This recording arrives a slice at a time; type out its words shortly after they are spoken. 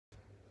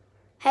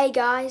Hey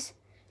guys,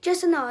 just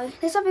to know,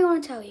 there's something I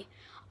want to tell you.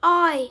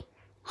 I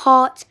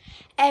heart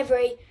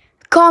every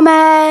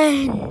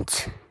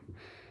comment.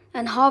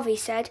 And Harvey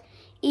said,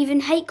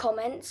 even hate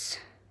comments.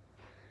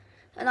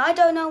 And I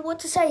don't know what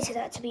to say to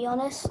that, to be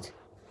honest.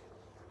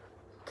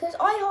 Because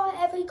I heart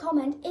every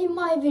comment in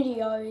my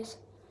videos.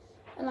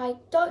 And I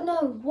don't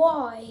know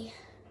why.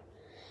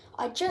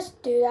 I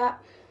just do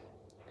that.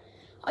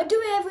 I do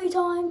it every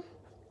time.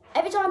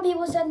 Every time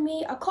people send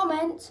me a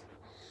comment,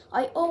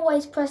 I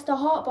always press the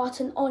heart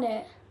button on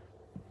it.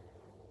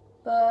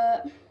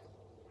 But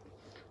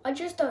I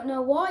just don't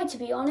know why, to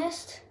be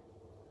honest.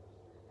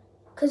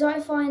 Because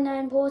I find that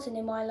important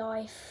in my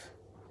life.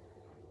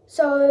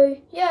 So,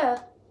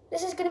 yeah,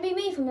 this is going to be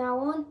me from now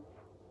on.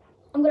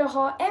 I'm going to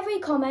heart every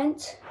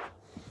comment.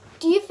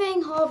 Do you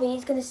think Harvey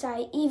is going to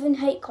say even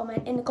hate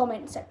comment in the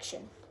comment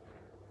section?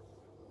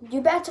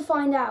 You better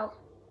find out.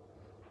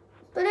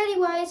 But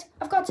anyways,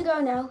 I've got to go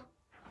now.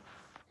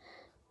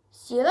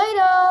 See you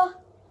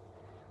later.